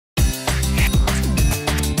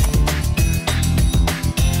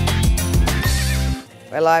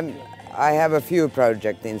Well, I have a few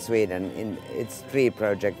projects in Sweden. It's 3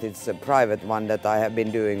 projects. It's a private one that I have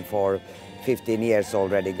been doing for 15 years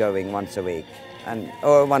already, going once a week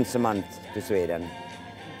or once a month to Sweden.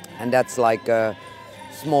 And that's like a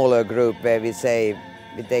smaller group where we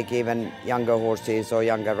take even younger horses or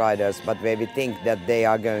younger riders, but where we think that they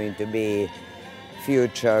are going to be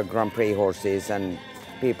future Grand Prix horses and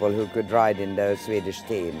people who could ride in the Swedish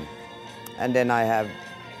team. And then I have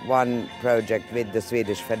one project with the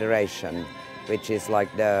Swedish Federation, which is like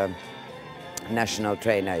the national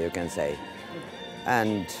trainer, you can say.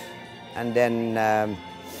 And then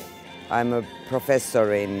I'm a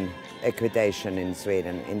professor in equitation in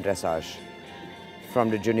Sweden, in dressage, from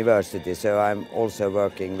the university. So I'm also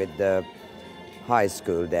working with the high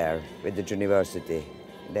school there, with the university.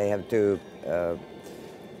 They have 2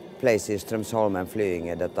 places, Strömsholm and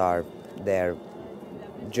Flyinge, that are their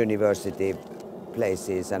university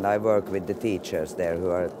places, and I work with the teachers there who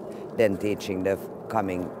are then teaching the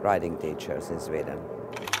coming riding teachers in Sweden.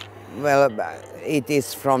 Well, it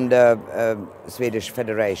is from the Swedish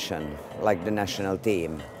Federation, like the national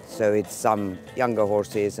team. So it's some younger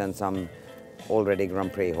horses and some already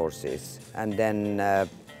Grand Prix horses. And then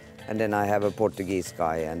I have a Portuguese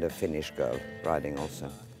guy and a Finnish girl riding also.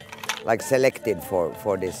 Like selected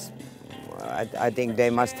for this. I think they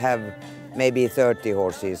must have maybe 30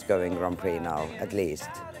 horses going Grand Prix now, at least.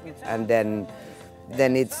 And then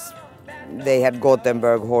they had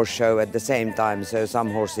Gothenburg horse show at the same time, so some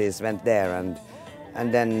horses went there,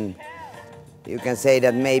 and then you can say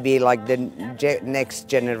that maybe like the next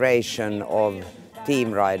generation of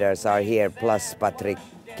team riders are here, plus Patrick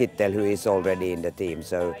Kittel, who is already in the team.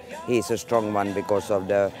 So he's a strong one because of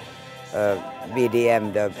the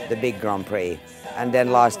VDM, the big Grand Prix. And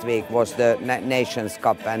then last week was the Nations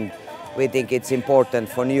Cup, and we think it's important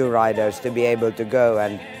for new riders to be able to go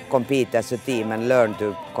and compete as a team and learn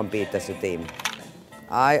to compete as a team.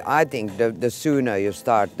 I think the sooner you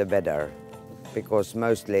start, the better, because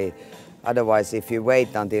mostly otherwise if you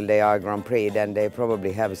wait until they are Grand Prix, then they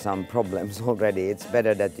probably have some problems already. It's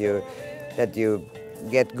better that you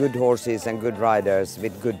get good horses and good riders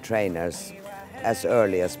with good trainers as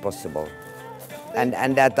early as possible.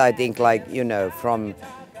 And that I think, like, you know, from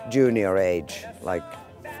junior age, like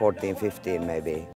 14, 15 maybe.